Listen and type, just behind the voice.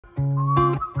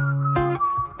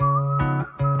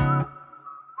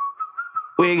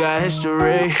we got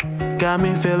history. Got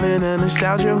me feeling the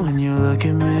nostalgia when you look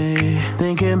at me.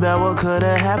 Thinking about what could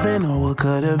have happened or what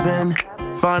could have been.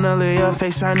 Finally a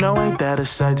face I know, ain't that a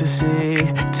sight to see.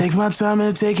 Take my time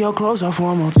and take your clothes off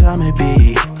one more time,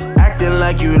 maybe. Acting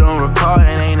like you don't recall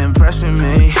and ain't impressing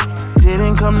me.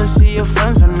 Didn't come to see your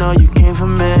friends, I know you came for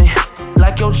me.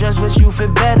 Like your dress, but you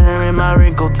fit better in my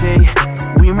wrinkled tee.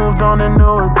 We moved on to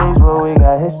newer things, but we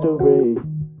got history.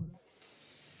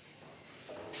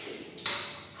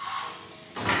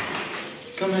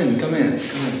 Come in, come in,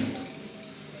 come in.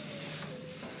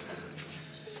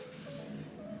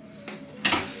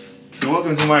 So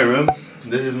welcome to my room.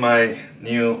 This is my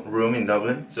new room in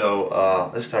Dublin. So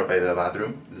let's start by the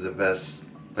bathroom. This is the best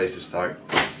place to start.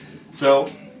 So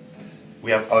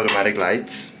we have automatic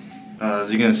lights.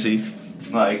 As you can see,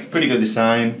 like pretty good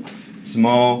design,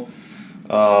 small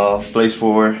place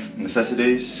for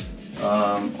necessities.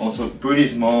 Also pretty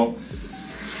small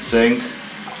sink,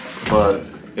 but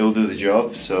it will do the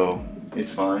job, so it's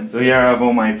fine. So here I have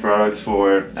all my products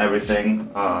for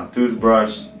everything: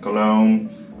 toothbrush, cologne,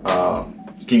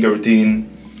 skincare routine,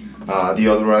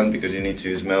 deodorant because you need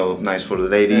to smell nice for the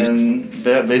ladies. And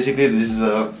basically this is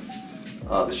the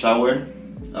shower.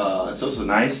 It's also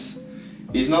nice.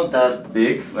 It's not that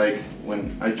big. Like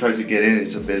when I try to get in,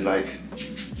 it's a bit like,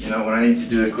 you know, when I need to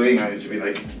do the cleaning, I need to be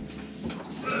like,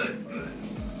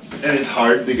 and it's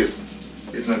hard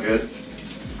because it's not good.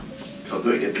 How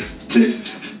do I get this?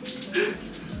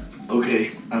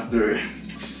 Okay, after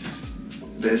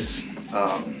this,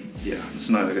 yeah, it's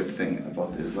not a good thing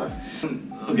about this, but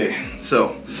okay.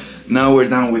 So now we're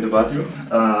done with the bathroom.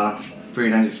 Pretty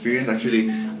nice experience. Actually,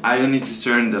 I don't need to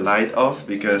turn the light off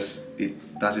because it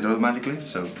does it automatically.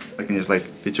 So I can just like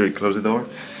literally close the door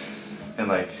and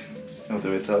like it'll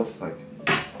do itself. Like,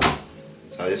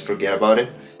 so I just forget about it.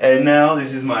 And now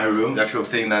this is my room. The actual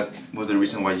thing that was the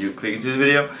reason why you clicked into this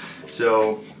video.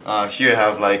 So here I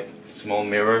have like a small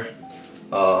mirror,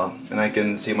 and I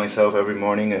can see myself every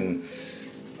morning and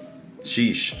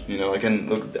sheesh, you know, I can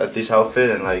look at this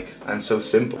outfit and like I'm so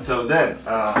simple. So then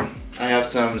I have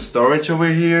some storage over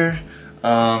here,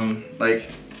 like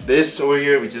this over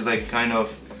here, which is like kind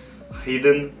of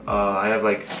hidden. I have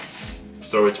like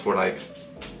storage for like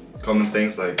common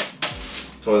things like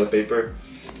toilet paper,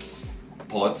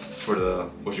 pots for the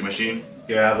washing machine.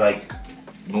 Here I have like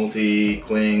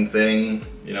multi-cleaning thing,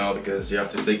 you know, because you have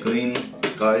to stay clean,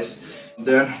 guys.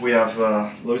 Then we have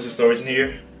loads of storage in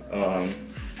here.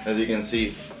 As you can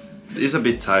see, it's a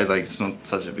bit tight, like it's not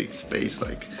such a big space,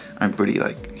 like I'm pretty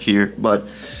like here, but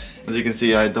as you can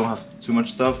see I don't have too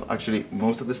much stuff. Actually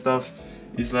most of the stuff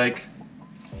is like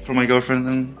for my girlfriend,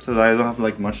 and so I don't have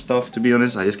like much stuff, to be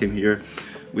honest. I just came here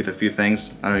with a few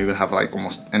things. I don't even have like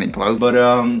almost any clothes, but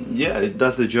yeah, it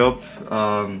does the job.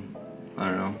 I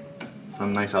don't know,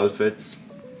 some nice outfits.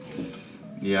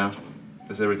 Yeah,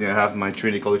 that's everything I have. My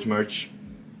Trinity College merch,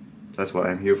 that's what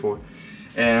I'm here for.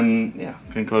 And yeah,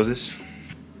 can close this.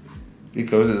 It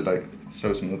closes like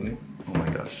so smoothly. Oh my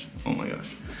gosh, oh my gosh.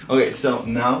 Okay, so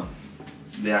now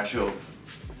the actual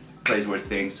place where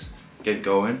things get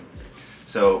going.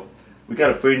 So we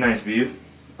got a pretty nice view.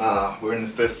 We're in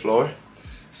the 5th floor,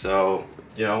 so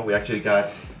you know, we actually got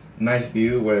a nice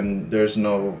view when there's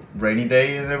no rainy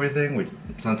day and everything, which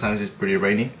sometimes it's pretty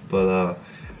rainy, but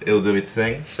it'll do its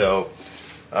thing. So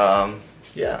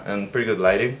yeah, and pretty good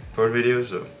lighting for a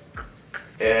video.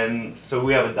 And so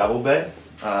we have a double bed.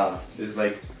 This is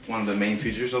like one of the main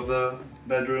features of the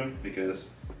bedroom, because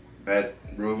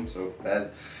bedroom, so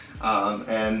bed.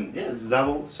 And yeah, it's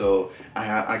double, so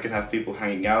I can have people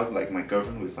hanging out, like my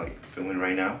girlfriend who's like filming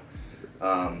right now.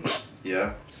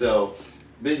 Yeah, so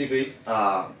basically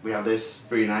we have this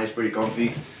pretty nice, pretty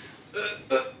comfy.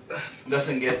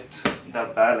 Doesn't get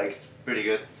that bad, like it's pretty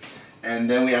good. And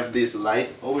then we have this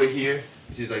light over here,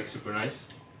 which is like super nice.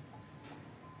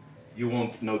 You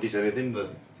won't notice anything,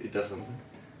 but it does something.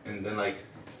 And then like,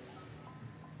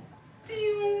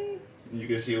 you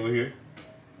can see over here,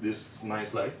 this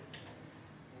nice light.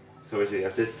 So basically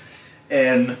that's it.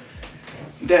 And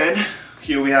then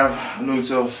here we have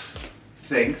loads of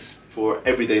things for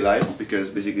everyday life, because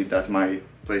basically that's my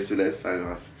place to live. I don't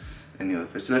have any other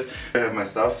place to live. I have my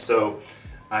stuff, so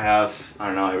I have, I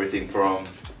don't know, everything from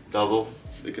double,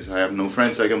 because I have no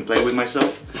friends, so I can play with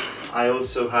myself. I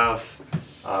also have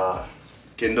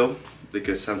Kindle,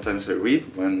 because sometimes I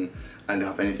read when I don't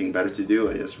have anything better to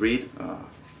do. I just read.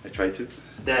 I try to.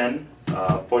 Then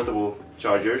portable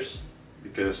chargers,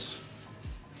 because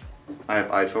I have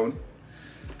iPhone.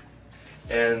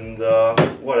 And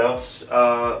what else?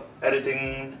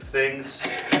 Editing things,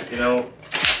 you know.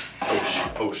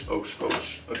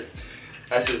 Okay.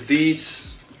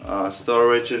 SSDs,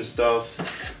 storage and stuff,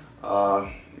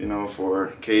 you know,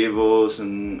 for cables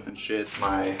and shit.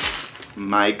 My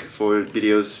mic for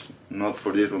videos, not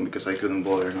for this one because I couldn't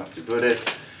bother enough to put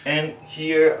it. And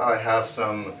here I have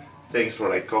some things for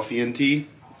like coffee and tea.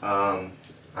 I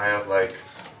have like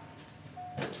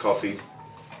coffee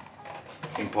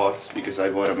in pots because I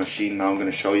bought a machine. Now I'm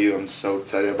gonna show you. I'm so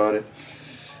excited about it.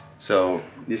 So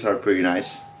these are pretty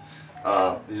nice.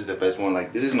 This is the best one.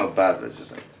 Like, this is not bad. It's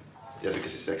just like, just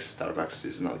because it's like Starbucks,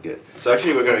 this is not good. So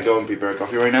actually we're gonna go and prepare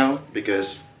coffee right now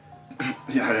because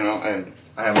yeah, I don't know,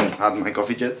 I haven't had my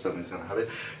coffee yet, so I'm just gonna have it.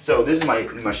 So this is my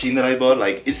machine that I bought.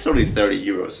 Like, it's only 30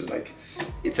 euros. It's like,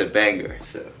 it's a banger.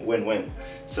 It's a win-win.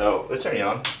 So let's turn it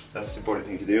on. That's the important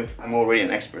thing to do. I'm already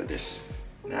an expert at this.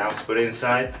 Now let's put it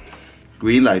inside.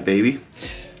 Green light, baby.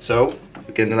 So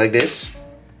we can do like this.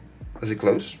 Does it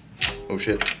close? Oh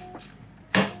shit.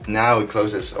 Now it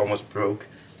closes. Almost broke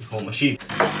the whole machine.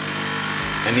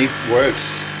 And it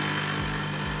works.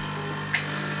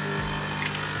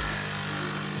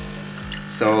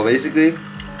 So basically,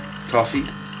 coffee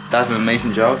does an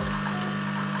amazing job.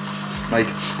 Like,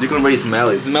 you can already smell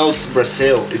it. It smells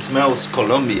Brazil. It smells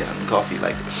Colombian coffee.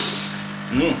 Like,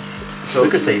 so we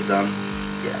could say it's done.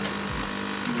 Yeah.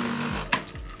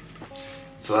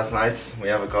 So that's nice. We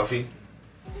have a coffee.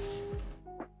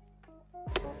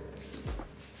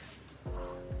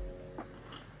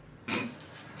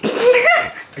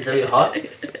 It's a bit hot.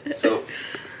 So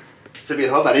it's a bit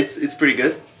hot, but it's pretty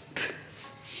good.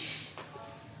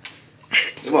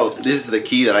 Well, this is the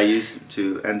key that I use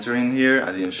to enter in here.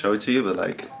 I didn't show it to you, but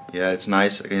like, yeah, it's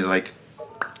nice. Again, like,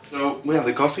 so we have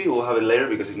the coffee. We'll have it later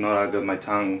because if not, I'll get my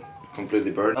tongue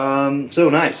completely burned. So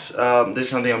nice. This is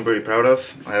something I'm pretty proud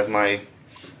of. I have my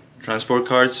transport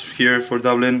cards here for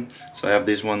Dublin. So I have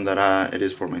this one that it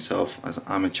is for myself. As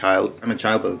I'm a child. I'm a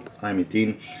child, but I'm a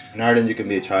teen. In Ireland, you can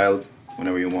be a child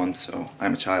whenever you want. So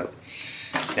I'm a child,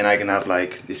 and I can have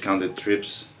like discounted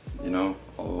trips, you know,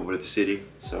 all over the city.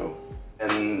 So.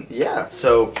 And yeah,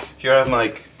 so here I have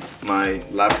my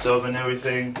laptop and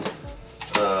everything.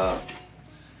 I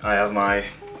have my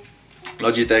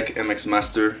Logitech MX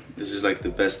Master. This is like the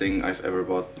best thing I've ever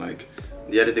bought. Like,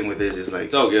 the editing with this is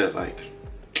like so good. Like,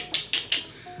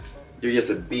 you're just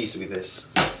a beast with this.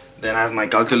 Then I have my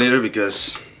calculator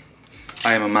because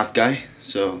I am a math guy,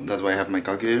 so that's why I have my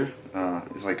calculator.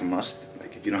 It's like a must.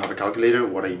 If you don't have a calculator,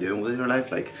 what are you doing with your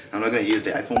life? Like, I'm not gonna use the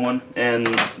iPhone one. And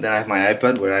then I have my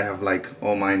iPad where I have like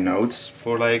all my notes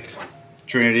for like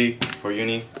Trinity for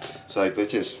uni. So like,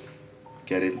 let's just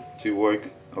get it to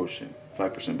work. Oh shit,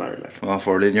 5% battery life. Well,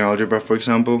 for linear algebra, for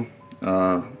example,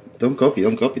 don't copy.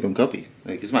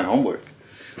 Like, it's my homework.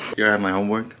 Here I have my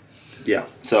homework. Yeah,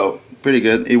 so pretty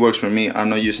good. It works for me. I'm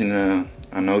not using a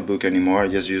notebook anymore. I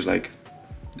just use like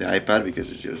the iPad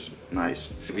because it's just nice.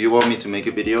 If you want me to make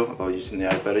a video about using the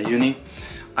iPad at uni,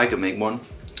 I can make one.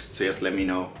 So just let me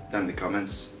know down in the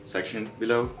comments section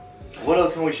below. What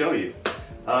else can we show you?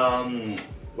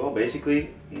 Well, basically,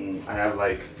 I have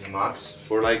like mugs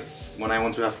for like when I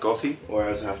want to have coffee, or I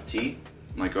also have tea.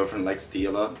 My girlfriend likes tea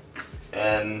a lot,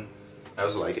 and I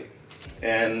also like it.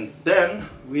 And then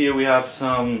here we have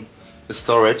some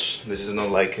storage. This is not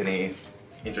like any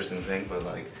interesting thing, but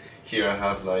like, here I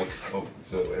have like, oh,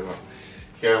 it's the other way around.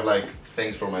 Here I have like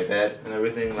things for my bed and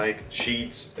everything, like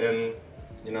sheets and,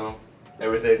 you know,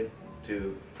 everything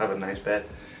to have a nice bed.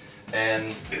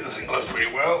 And this thing looks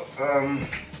pretty well.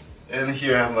 And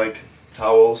here I have like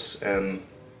towels and,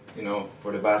 you know,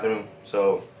 for the bathroom,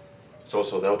 so it's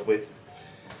also dealt with.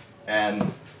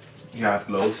 And here I have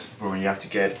gloves for when you have to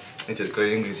get into the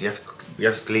cleaning, because you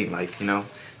have to clean, like, you know.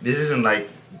 This isn't like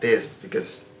this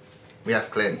because we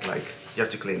have cleaned, like, you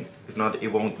have to clean. If not, it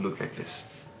won't look like this,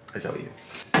 I tell you.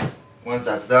 Once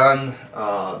that's done,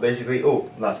 basically,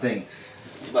 oh, last thing,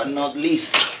 but not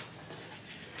least,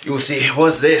 you'll see,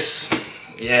 what's this?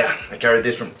 Yeah, I carried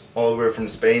this from all the way from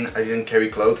Spain. I didn't carry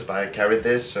clothes, but I carried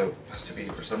this, so it has to be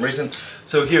for some reason.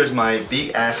 So here's my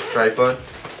big ass tripod.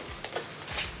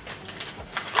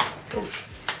 Ouch.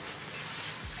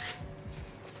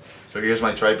 So here's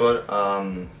my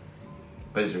tripod.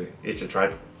 Basically, it's a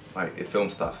tripod, like, it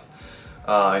films stuff.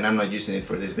 And I'm not using it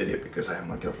for this video because I have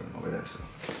my girlfriend over there. So.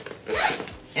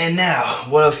 And now,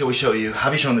 what else can we show you?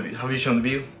 Have you shown the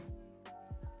view?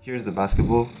 Here's the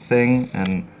basketball thing,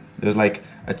 and there's like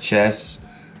a chess,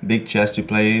 big chess to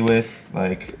play with.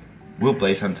 Like, we'll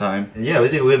play sometime. And yeah,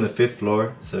 basically we're on the 5th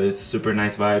floor, so it's super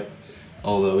nice vibe.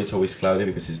 Although it's always cloudy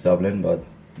because it's Dublin, but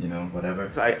you know, whatever.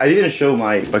 So I didn't show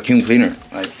my vacuum cleaner.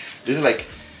 Like, this is like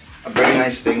a very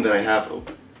nice thing that I have. Oh,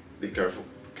 be careful.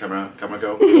 Camera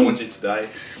go. I don't want you to die.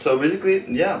 So basically,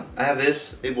 yeah, I have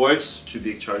this. It works to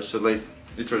big charge. So like,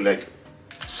 literally like,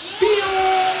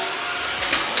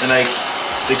 and like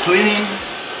the cleaning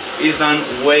is done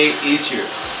way easier.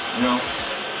 You know,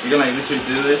 you can like literally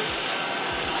do this,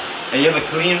 and you have a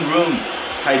clean room,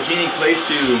 hygienic place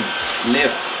to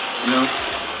live. You know,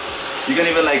 you can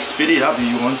even like speed it up if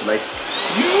you want to. Like,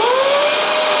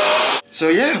 so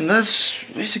yeah, that's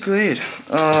basically it.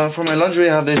 For my laundry,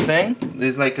 I have this thing.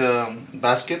 There's like a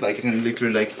basket, like I can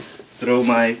literally like throw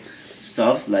my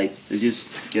stuff. Like, I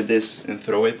just get this and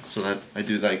throw it, so that I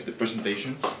do like the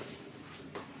presentation.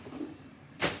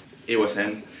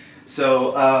 ᴰᴜ.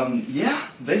 So yeah,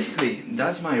 basically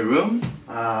that's my room.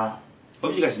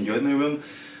 Hope you guys enjoyed my room.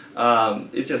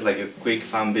 It's just like a quick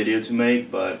fun video to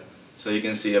make, but so you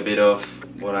can see a bit of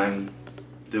what I'm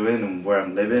doing and where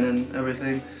I'm living and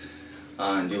everything.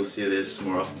 And you'll see this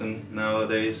more often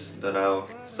nowadays that I'll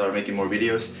start making more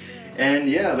videos. And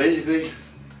yeah, basically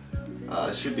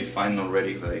it should be fine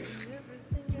already. Like,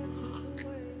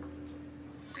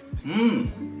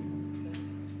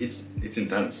 it's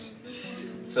intense.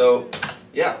 So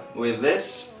yeah, with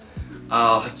this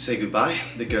I'll have to say goodbye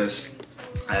because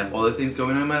I have other things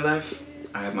going on in my life.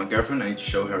 I have my girlfriend, I need to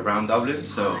show her around Dublin,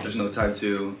 so there's no time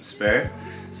to spare.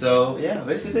 So yeah,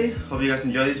 basically, hope you guys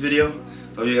enjoyed this video.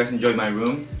 Hope you guys enjoyed my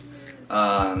room,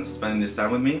 spending this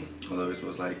time with me. Although it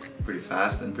was like pretty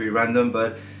fast and pretty random,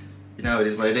 but you know, it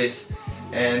is what it is.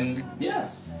 And yeah,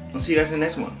 I'll see you guys in the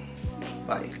next one.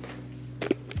 Bye.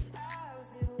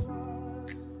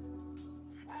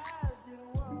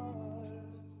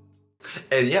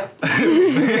 And yeah.